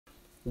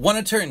Want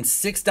to turn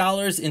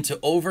 $6 into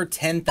over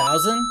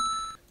 10,000?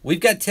 We've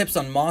got tips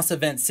on Moss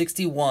Event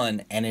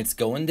 61 and it's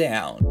going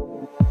down.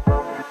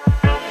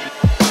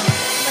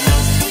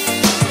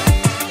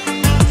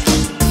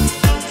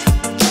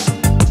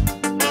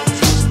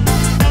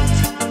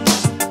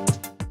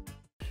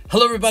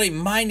 Hello everybody,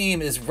 my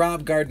name is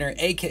Rob Gardner,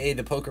 aka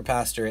the Poker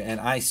Pastor,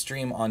 and I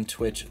stream on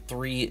Twitch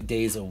 3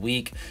 days a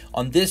week.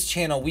 On this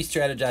channel, we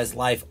strategize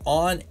live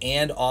on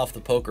and off the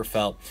poker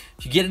felt.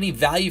 If you get any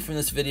value from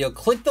this video,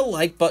 click the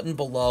like button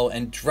below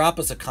and drop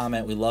us a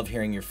comment. We love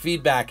hearing your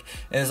feedback.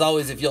 And as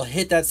always, if you'll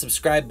hit that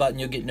subscribe button,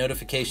 you'll get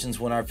notifications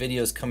when our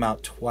videos come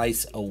out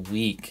twice a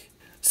week.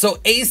 So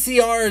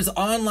ACR's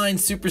online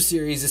Super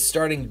Series is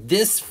starting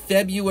this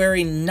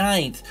February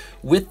 9th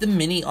with the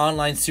Mini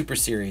Online Super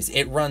Series.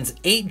 It runs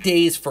 8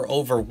 days for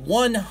over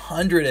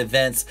 100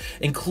 events,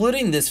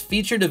 including this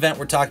featured event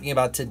we're talking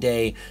about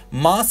today,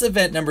 Moss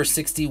Event number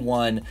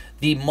 61,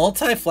 the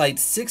multi-flight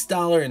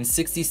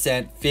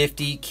 $6.60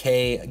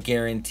 50K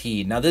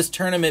guarantee. Now this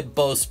tournament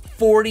boasts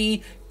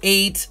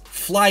 48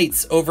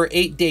 flights over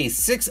 8 days,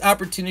 6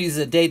 opportunities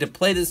a day to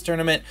play this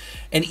tournament.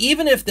 And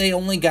even if they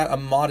only got a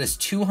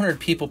modest 200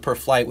 people per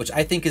flight, which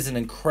I think is an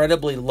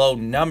incredibly low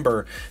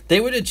number,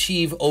 they would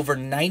achieve over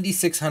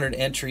 9,600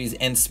 entries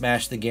and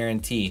smash the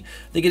guarantee.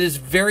 I think it is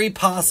very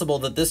possible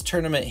that this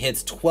tournament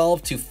hits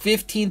 12 to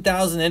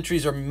 15,000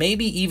 entries or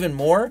maybe even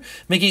more,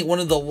 making it one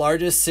of the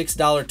largest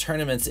 $6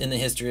 tournaments in the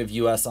history of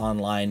US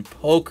online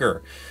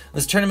poker.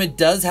 This tournament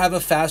does have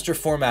a faster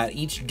format.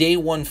 Each day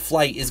one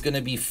flight is going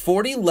to be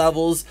 40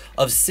 levels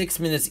of 6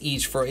 minutes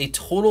each for a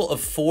total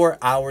of 4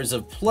 hours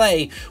of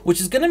play,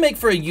 which is going to make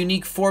for a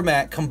unique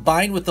format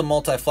combined with the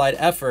multi-flight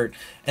effort.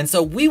 And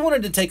so we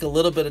wanted to take a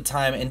little bit of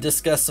time and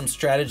discuss some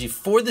strategy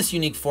for this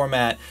unique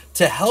format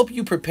to help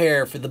you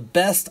prepare for the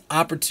best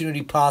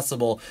opportunity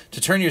possible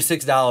to turn your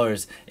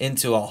 $6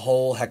 into a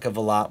whole heck of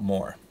a lot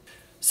more.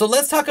 So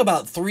let's talk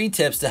about 3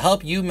 tips to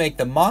help you make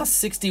the Moss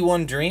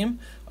 61 dream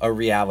a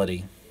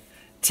reality.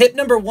 Tip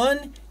number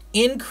 1,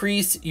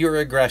 increase your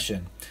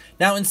aggression.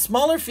 Now, in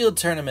smaller field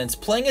tournaments,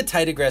 playing a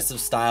tight aggressive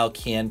style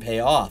can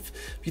pay off.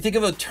 If you think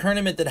of a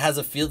tournament that has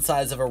a field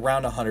size of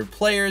around 100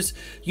 players,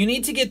 you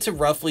need to get to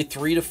roughly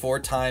 3 to 4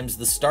 times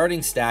the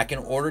starting stack in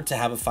order to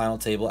have a final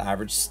table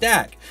average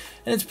stack.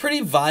 And it's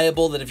pretty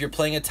viable that if you're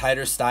playing a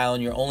tighter style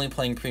and you're only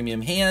playing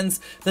premium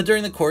hands, that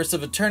during the course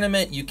of a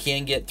tournament, you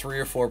can get 3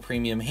 or 4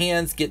 premium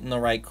hands, get in the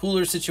right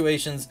cooler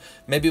situations,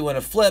 maybe win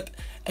a flip,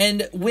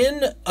 and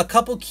win a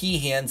couple key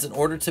hands in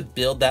order to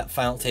build that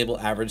final table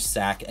average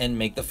stack and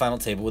make the final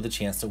table with a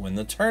chance to win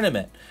the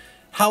tournament.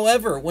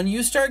 However, when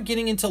you start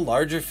getting into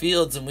larger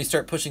fields and we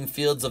start pushing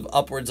fields of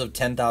upwards of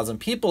 10,000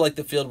 people like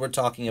the field we're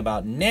talking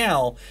about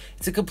now,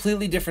 it's a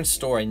completely different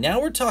story. Now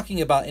we're talking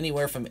about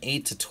anywhere from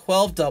 8 to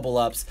 12 double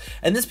ups,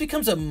 and this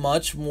becomes a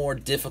much more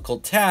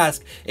difficult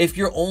task if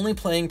you're only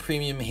playing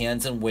premium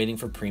hands and waiting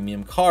for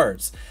premium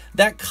cards.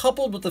 That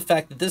coupled with the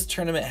fact that this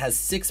tournament has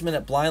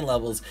 6-minute blind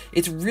levels,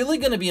 it's really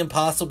going to be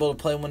impossible to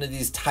play one of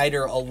these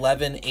tighter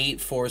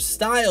 11-8-4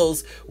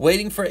 styles,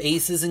 waiting for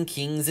aces and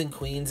kings and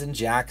queens and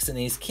jacks and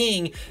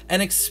ace-king,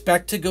 and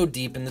expect to go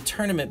deep in the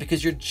tournament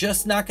because you're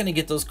just not going to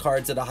get those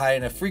cards at a high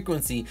enough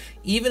frequency,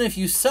 even if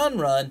you sun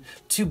run,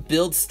 to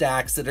build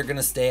stacks that are going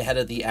to stay ahead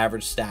of the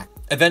average stack.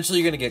 Eventually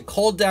you're going to get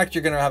cold decked,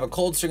 you're going to have a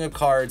cold string of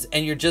cards,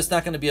 and you're just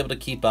not going to be able to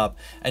keep up,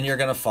 and you're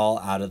going to fall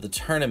out of the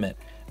tournament.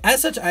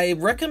 As such, I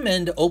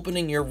recommend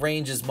opening your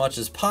range as much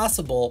as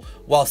possible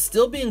while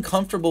still being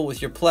comfortable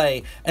with your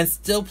play and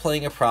still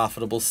playing a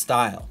profitable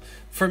style.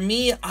 For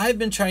me, I've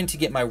been trying to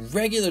get my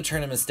regular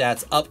tournament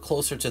stats up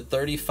closer to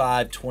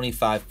 35,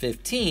 25,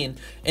 15.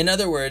 In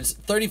other words,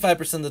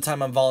 35% of the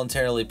time I'm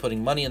voluntarily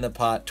putting money in the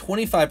pot,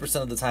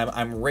 25% of the time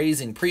I'm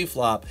raising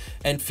pre-flop,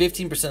 and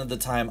 15% of the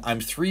time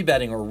I'm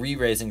 3-betting or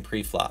re-raising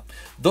pre-flop.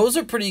 Those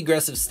are pretty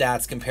aggressive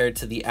stats compared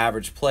to the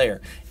average player.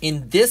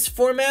 In this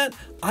format,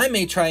 I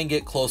may try and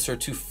get closer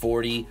to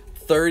 40,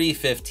 30,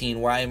 15,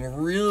 where I'm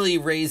really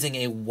raising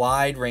a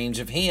wide range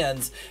of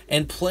hands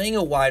and playing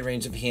a wide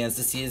range of hands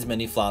to see as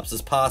many flops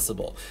as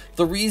possible.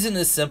 The reason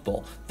is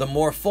simple. The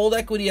more fold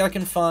equity I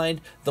can find,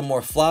 the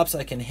more flops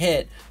I can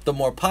hit, the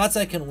more pots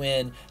I can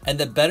win, and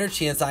the better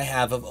chance I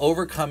have of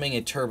overcoming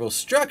a turbo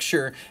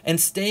structure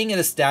and staying at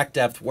a stack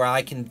depth where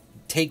I can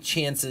take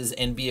chances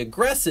and be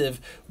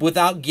aggressive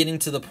without getting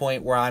to the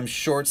point where I'm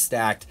short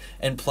stacked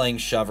and playing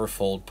shove or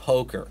fold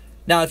poker.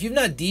 Now, if you've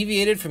not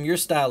deviated from your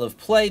style of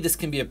play, this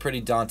can be a pretty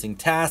daunting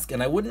task,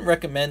 and I wouldn't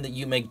recommend that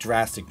you make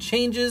drastic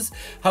changes.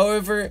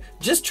 However,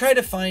 just try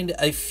to find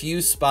a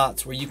few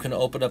spots where you can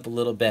open up a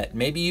little bit.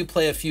 Maybe you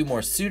play a few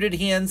more suited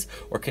hands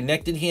or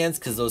connected hands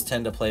because those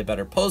tend to play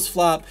better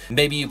post-flop.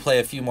 Maybe you play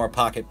a few more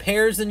pocket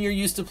pairs than you're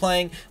used to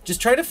playing.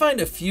 Just try to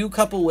find a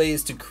couple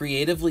ways to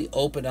creatively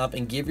open up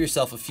and give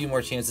yourself a few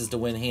more chances to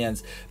win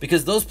hands,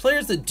 because those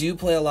players that do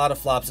play a lot of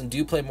flops and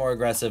do play more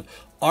aggressive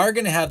are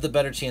going to have the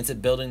better chance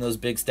at building those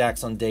big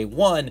stacks on day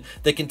 1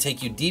 that can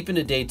take you deep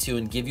into day 2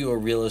 and give you a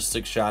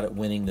realistic shot at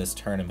winning this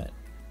tournament.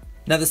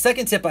 Now, the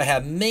second tip I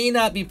have may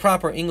not be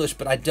proper English,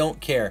 but I don't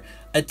care.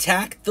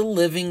 Attack the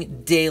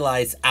living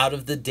daylights out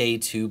of the day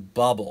 2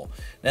 bubble.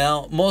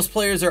 Now, most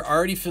players are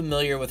already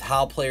familiar with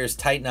how players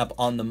tighten up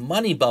on the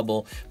money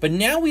bubble, but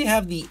now we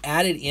have the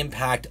added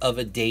impact of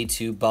a day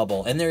 2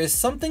 bubble. And there is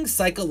something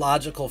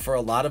psychological for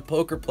a lot of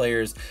poker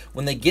players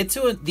when they get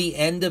to the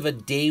end of a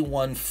day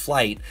 1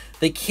 flight.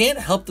 They can't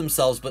help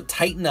themselves but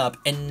tighten up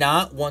and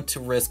not want to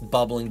risk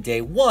bubbling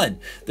day 1.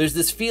 There's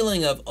this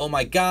feeling of, oh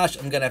my gosh,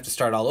 I'm going to have to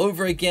start all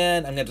over again.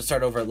 I'm going to have to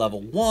start over at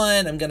level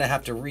 1. I'm going to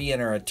have to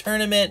re-enter a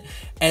tournament.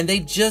 And they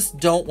just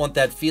don't want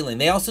that feeling.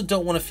 They also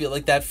don't want to feel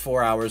like that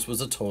 4 hours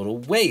was a total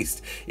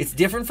waste. It's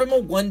different from a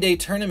one-day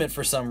tournament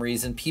for some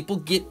reason. People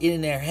get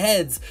in their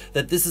heads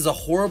that this is a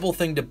horrible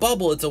thing to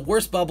bubble. It's a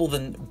worse bubble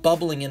than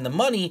bubbling in the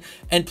money.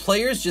 And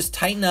players just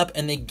tighten up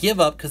and they give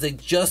up because they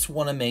just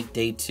want to make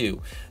day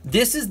 2.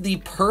 This is the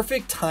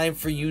perfect time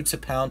for you to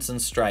pounce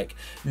and strike.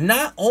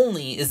 Not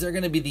only is there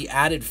going to be the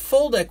added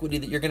fold equity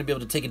that you're going to be able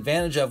to take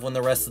advantage of when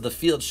the rest of the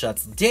field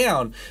shuts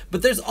down,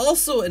 but there's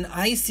also an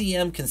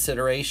ICM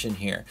consideration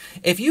here.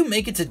 If you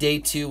make it to day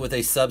 2 with a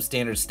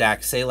substandard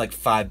stack, say like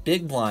 5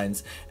 big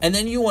blinds, and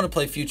then you want to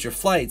play future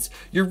flights,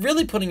 you're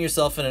really putting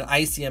yourself in an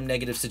ICM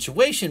negative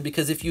situation,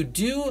 because if you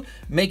do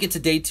make it to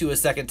day 2 a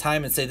second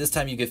time and say this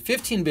time you get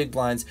 15 big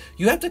blinds,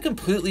 you have to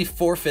completely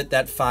forfeit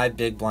that 5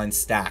 big blind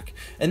stack.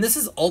 And this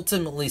is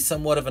ultimately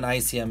somewhat of an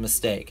ICM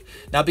mistake.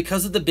 Now,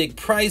 because of the big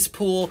prize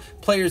pool,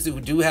 players who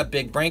do have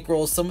big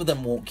bankrolls, some of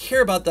them won't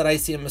care about that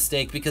ICM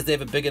mistake because they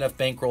have a big enough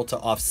bankroll to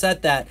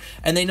offset that,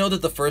 and they know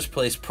that the first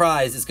place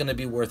prize is going to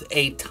be worth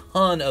a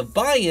ton of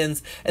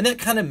buy-ins, and that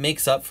kind of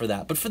makes up for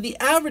that. But for the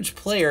average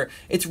player,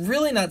 it's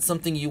really not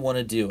something you want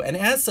to do. And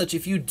as such,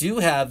 if you do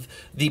have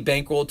the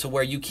bankroll to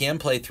where you can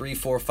play 3,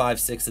 4, 5,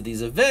 6 of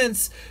these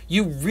events,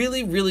 you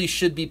really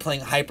should be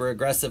playing hyper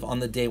aggressive on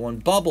the day 1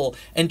 bubble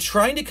and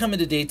trying to come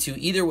into day 2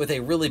 either with a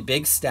really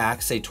big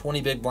stack, say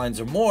 20 big blinds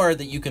or more,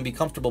 that you can be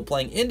comfortable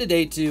playing into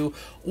day 2,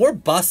 or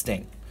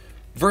busting,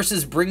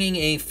 versus bringing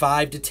a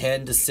 5 to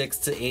 10 to 6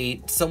 to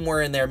 8, somewhere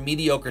in there,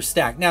 mediocre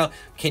stack. Now,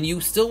 can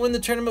you still win the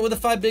tournament with a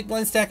 5 big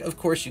blind stack? Of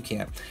course you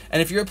can.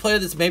 And if you're a player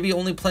that's maybe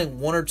only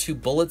playing 1 or 2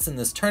 bullets in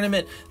this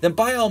tournament, then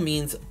by all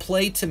means,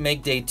 play to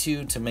make day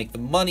 2, to make the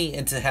money,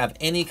 and to have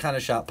any kind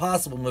of shot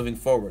possible moving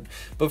forward.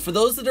 But for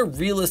those that are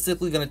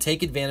realistically going to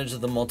take advantage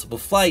of the multiple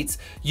flights,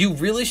 you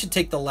really should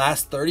take the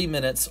last 30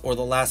 minutes or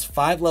the last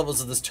 5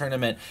 levels of this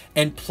tournament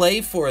and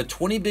play for a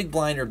 20 big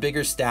blind or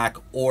bigger stack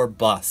or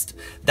bust.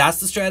 That's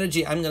the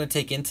strategy I'm going to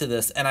take into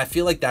this, and I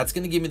feel like that's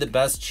going to give me the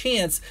best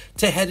chance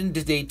to head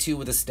into day 2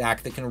 with a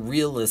stack that can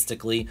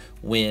realistically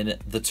win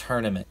the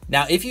tournament.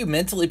 Now, if you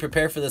mentally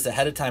prepare for this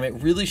ahead of time, it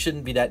really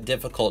shouldn't be that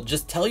difficult.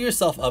 Just tell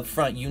yourself up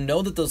front, you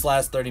know that those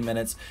last 30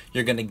 minutes,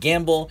 you're going to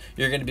gamble,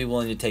 you're going to be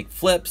willing to take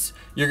flips,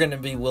 you're going to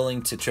be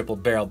willing to triple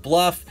barrel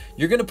bluff,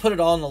 you're going to put it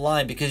all on the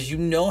line because you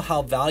know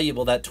how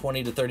valuable that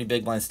 20 to 30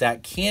 big blind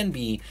stack can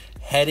be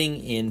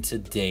heading into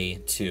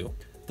day 2.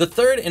 The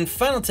third and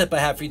final tip I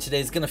have for you today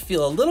is going to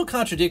feel a little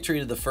contradictory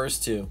to the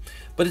first two,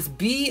 but it's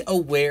be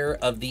aware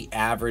of the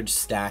average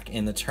stack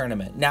in the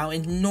tournament. Now,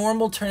 in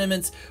normal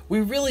tournaments, we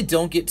really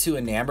don't get too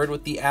enamored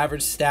with the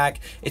average stack.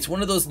 It's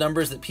one of those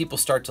numbers that people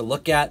start to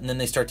look at and then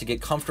they start to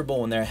get comfortable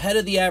when they're ahead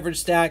of the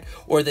average stack,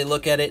 or they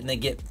look at it and they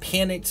get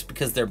panicked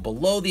because they're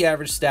below the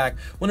average stack,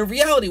 when in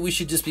reality, we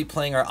should just be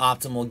playing our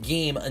optimal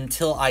game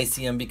until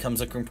ICM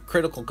becomes a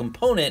critical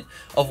component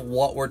of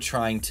what we're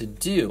trying to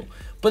do.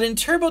 But in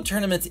turbo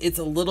tournaments, it's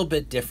a little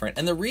bit different.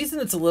 And the reason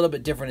it's a little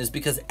bit different is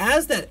because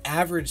as that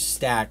average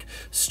stack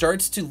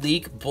starts to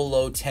leak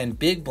below 10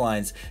 big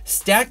blinds,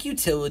 stack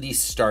utility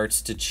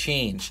starts to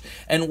change.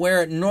 And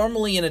where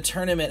normally in a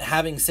tournament,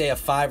 having say a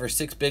 5 or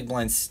 6 big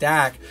blind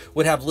stack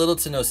would have little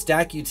to no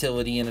stack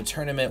utility in a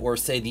tournament where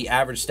say the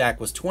average stack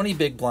was 20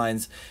 big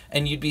blinds,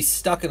 and you'd be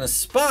stuck in a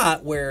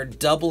spot where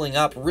doubling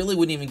up really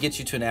wouldn't even get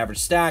you to an average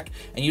stack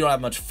and you don't have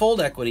much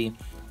fold equity.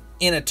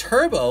 In a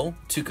turbo,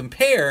 to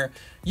compare,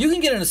 you can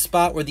get in a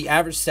spot where the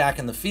average stack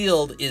in the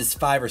field is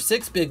 5 or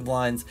 6 big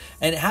blinds,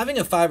 and having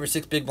a 5 or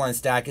 6 big blind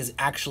stack is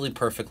actually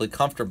perfectly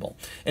comfortable.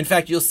 In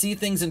fact, you'll see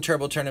things in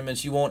turbo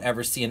tournaments you won't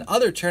ever see in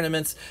other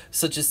tournaments,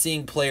 such as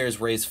seeing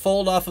players raise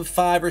fold off of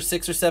 5 or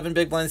 6 or 7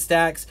 big blind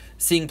stacks,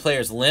 seeing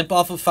players limp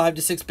off of 5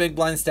 to 6 big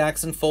blind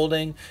stacks and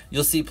folding.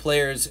 You'll see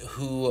players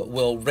who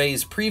will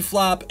raise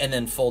pre-flop and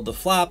then fold the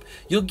flop.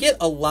 You'll get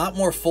a lot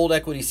more fold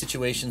equity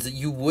situations that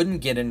you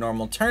wouldn't get in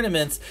normal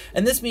tournaments,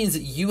 and this means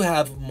that you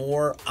have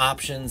more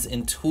options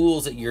and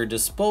tools at your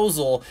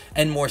disposal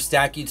and more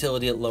stack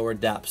utility at lower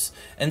depths.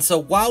 And so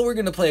while we're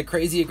going to play a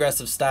crazy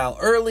aggressive style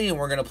early and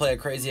we're going to play a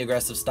crazy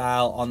aggressive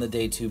style on the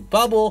day 2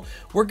 bubble,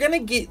 we're going to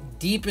get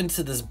deep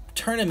into this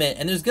tournament,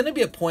 and there's going to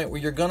be a point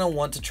where you're going to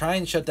want to try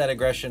and shut that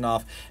aggression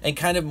off and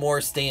kind of more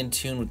stay in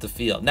tune with the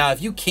field. Now,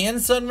 if you can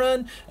sun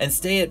run and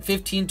stay at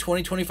 15,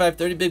 20, 25,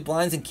 30 big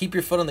blinds and keep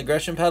your foot on the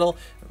aggression pedal,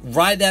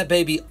 ride that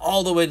baby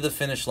all the way to the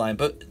finish line.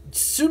 But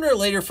sooner or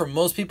later, for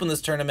most people in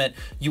this tournament,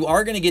 you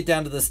are going to get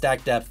down to the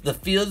stack depth. The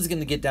field is going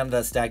to get down to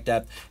that stack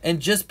depth, and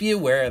just be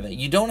aware of it.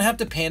 You don't have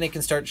to panic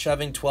and start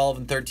shoving 12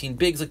 and 13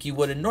 bigs like you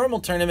would in normal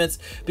tournaments,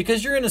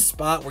 because you're in a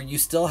spot where you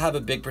still have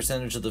a big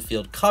percentage of the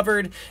field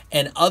covered,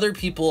 and other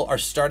people are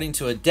starting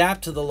to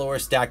adapt to the lower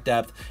stack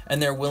depth,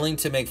 and they're willing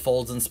to make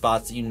folds in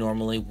spots that you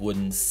normally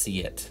wouldn't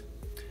see it.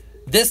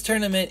 This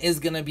tournament is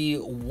going to be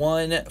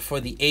one for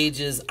the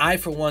ages. I,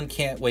 for one,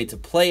 can't wait to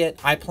play it.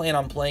 I plan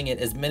on playing it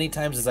as many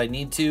times as I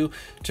need to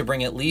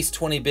bring at least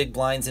 20 big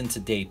blinds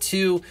into day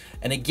 2.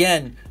 And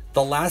again,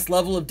 the last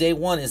level of day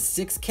 1 is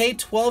 6K,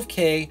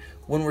 12K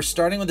when we're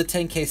starting with a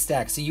 10K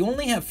stack. So you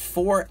only have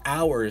 4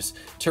 hours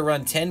to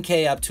run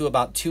 10K up to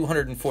about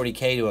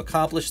 240K to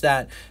accomplish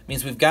that. It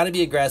means we've got to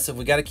be aggressive.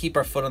 We got to keep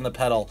our foot on the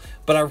pedal.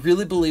 But I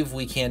really believe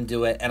we can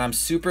do it, and I'm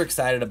super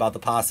excited about the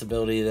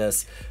possibility of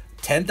this.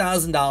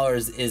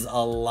 $10,000 is a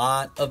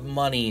lot of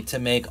money to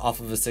make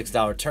off of a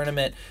 $6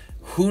 tournament.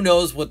 Who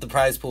knows what the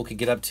prize pool could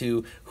get up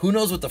to? Who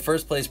knows what the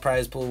first place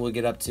prize pool will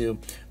get up to?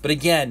 But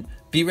again,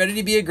 be ready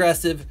to be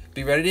aggressive,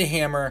 be ready to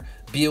hammer,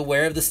 be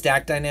aware of the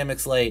stack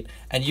dynamics late,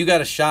 and you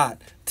got a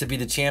shot to be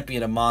the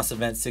champion of Moss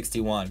Event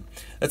 61.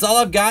 That's all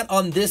I've got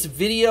on this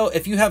video.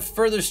 If you have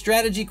further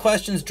strategy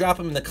questions, drop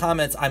them in the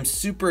comments. I'm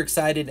super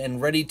excited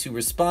and ready to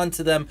respond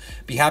to them.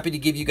 Be happy to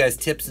give you guys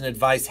tips and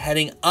advice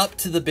heading up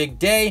to the big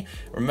day.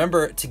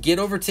 Remember to get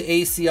over to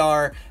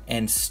ACR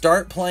and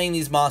start playing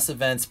these Moss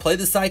events. Play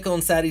the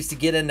Cyclone Saddies to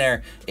get in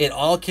there. It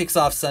all kicks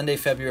off Sunday,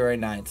 February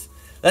 9th.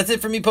 That's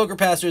it for me, Poker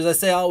Pastors. I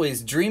say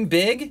always, dream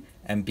big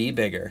and be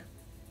bigger.